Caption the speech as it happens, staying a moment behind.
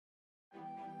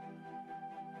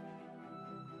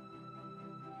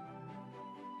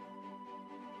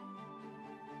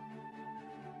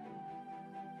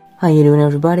How you doing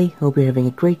everybody? Hope you're having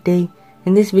a great day.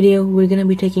 In this video, we're gonna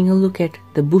be taking a look at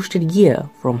the boosted gear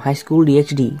from Highschool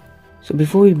DxD. So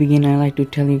before we begin, I'd like to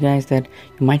tell you guys that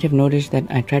you might have noticed that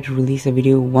I try to release a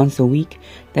video once a week.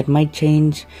 That might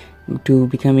change to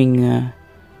becoming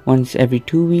once every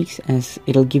 2 weeks, as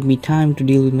it'll give me time to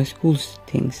deal with my school's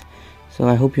things. So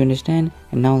I hope you understand,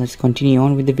 and now let's continue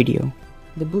on with the video.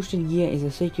 The boosted gear is a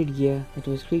sacred gear that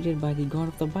was created by the God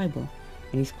of the Bible,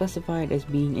 and is classified as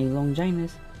being a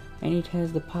Longinus, and it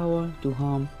has the power to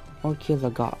harm or kill a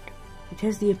god. It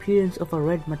has the appearance of a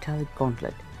red metallic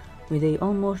gauntlet with a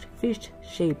almost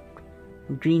fist-shaped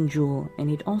green jewel,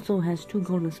 and it also has 2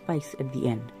 golden spikes at the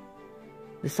end.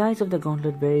 The size of the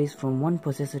gauntlet varies from one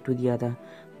possessor to the other,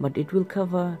 but it will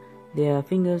cover their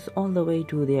fingers all the way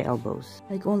to their elbows.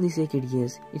 Like all the sacred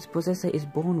gears, its possessor is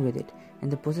born with it, and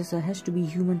the possessor has to be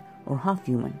human or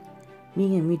half-human.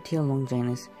 Being a mid-tier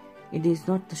Longinus, it is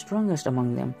not the strongest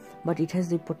among them, but it has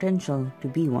the potential to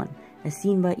be one, as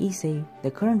seen by Issei, the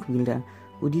current wielder,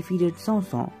 who defeated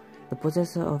Samson, the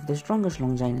possessor of the strongest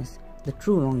Longinus, the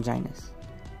true Longinus.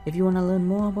 If you want to learn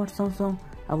more about Samson,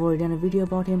 I've already done a video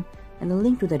about him, and a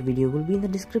link to that video will be in the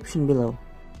description below.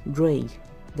 Drake,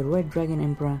 the Red Dragon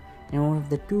Emperor and one of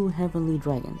the 2 heavenly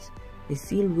dragons, is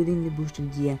sealed within the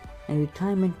boosted gear, and with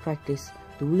time and practice,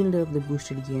 the wielder of the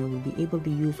boosted gear will be able to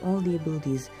use all the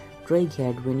abilities Drake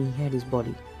had when he had his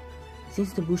body.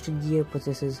 Since the boosted gear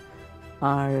possessors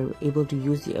are able to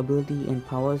use the ability and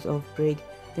powers of Drake,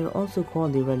 they are also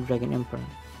called the Red Dragon Emperor.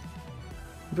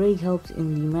 Drake helps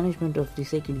in the management of the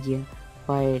sacred gear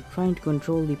by trying to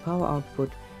control the power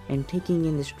output and taking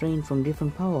in the strain from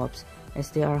different power-ups, as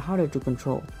they are harder to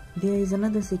control. There is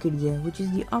another sacred gear which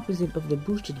is the opposite of the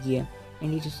boosted gear,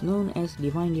 and it is known as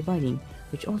Divine Dividing,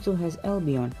 which also has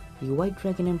Albion, the White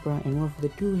Dragon Emperor, and one of the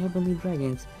 2 heavenly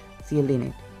dragons sealed in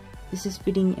it. This is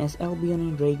fitting, as Albion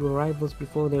and Drake were rivals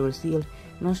before they were sealed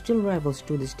and are still rivals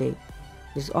to this day.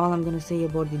 This is all I'm going to say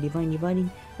about the Divine Dividing,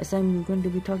 as I'm going to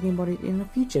be talking about it in a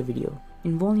future video.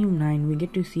 In Volume 9, we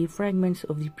get to see fragments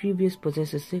of the previous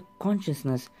possessor's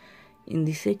consciousness in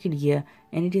the sacred gear,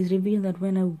 and it is revealed that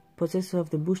when a possessor of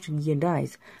the boosted gear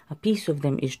dies, a piece of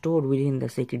them is stored within the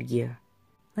sacred gear.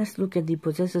 Let's look at the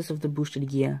possessors of the boosted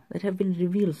gear that have been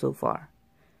revealed so far.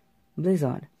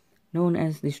 Blizzard, known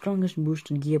as the strongest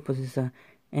boosted gear possessor,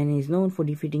 and is known for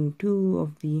defeating 2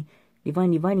 of the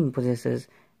Divine Dividing possessors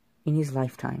in his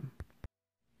lifetime.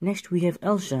 Next we have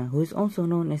Elsha, who is also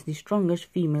known as the strongest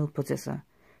female possessor.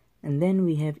 And then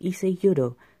we have Issei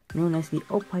Yodo, known as the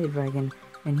Opie Dragon,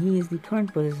 and he is the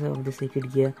current possessor of the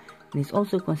sacred gear, and is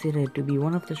also considered to be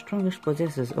one of the strongest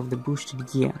possessors of the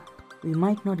boosted gear. We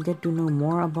might not get to know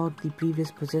more about the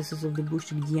previous possessors of the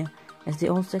boosted gear, as they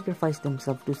all sacrificed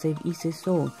themselves to save Issei's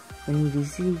soul when he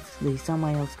receives the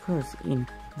Samael's curse in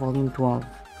Volume 12.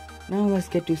 Now let's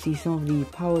get to see some of the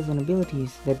powers and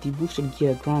abilities that the boosted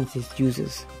gear grants its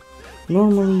users.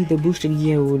 Normally the boosted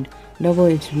gear would double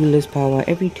its wielder's power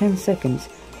every 10 seconds,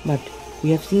 but we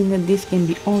have seen that this can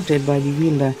be altered by the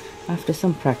wielder after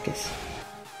some practice.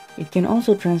 It can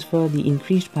also transfer the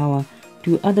increased power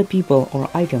to other people or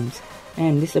items,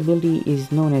 and this ability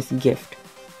is known as Gift.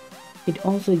 It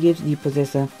also gives the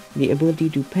possessor the ability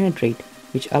to penetrate,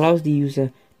 which allows the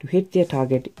user to hit their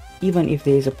target even if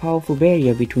there is a powerful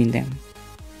barrier between them.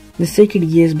 The sacred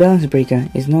gear's balance breaker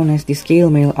is known as the Scale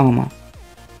Mail Armor,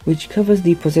 which covers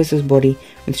the possessor's body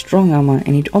with strong armor,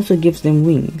 and it also gives them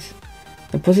wings.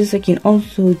 The possessor can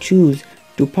also choose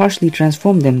to partially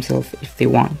transform themselves if they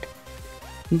want.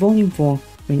 In Volume 4,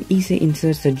 when Issei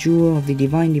inserts the jewel of the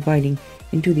Divine Dividing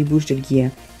into the boosted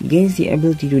gear, he gains the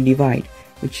ability to divide,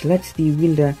 which lets the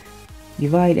wielder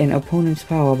divide an opponent's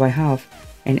power by half,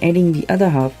 and adding the other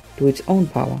half to its own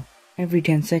power every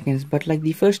 10 seconds, but like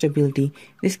the first ability,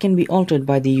 this can be altered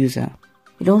by the user.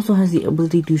 It also has the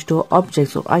ability to store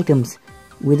objects or items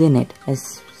within it,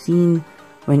 as seen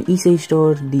when Issei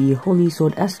stored the Holy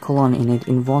Sword Ascalon in it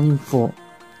in Volume 4.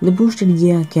 The boosted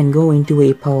gear can go into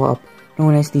a power-up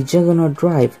known as the Juggernaut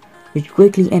Drive, which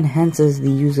greatly enhances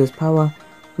the user's power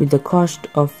with the cost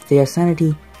of their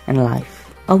sanity and life.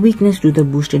 A weakness to the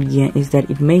boosted gear is that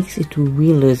it makes its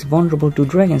wielders vulnerable to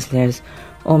dragon slares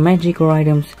or magic or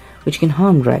items which can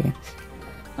harm dragons.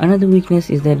 Another weakness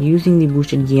is that using the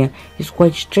boosted gear is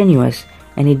quite strenuous,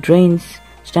 and it drains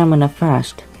stamina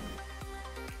fast.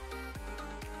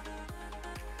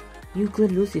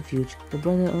 Euclid Lucifuge, the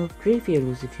brother of Drapier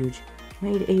Lucifuge,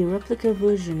 made a replica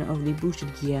version of the boosted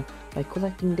gear by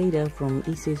collecting data from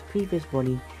Issei's previous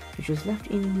body, which was left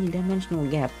in the dimensional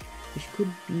gap, which could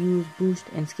use boost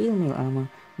and scale mail armor,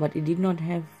 but it did not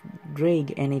have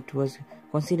Drake, and it was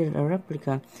considered a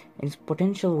replica, and its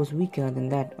potential was weaker than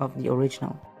that of the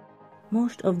original.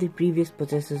 Most of the previous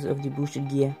possessors of the boosted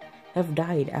gear have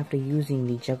died after using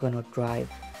the Juggernaut drive.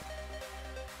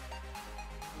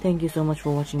 Thank you so much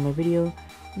for watching my video.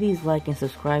 Please like and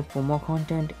subscribe for more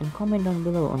content and comment down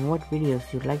below on what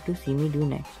videos you'd like to see me do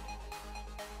next.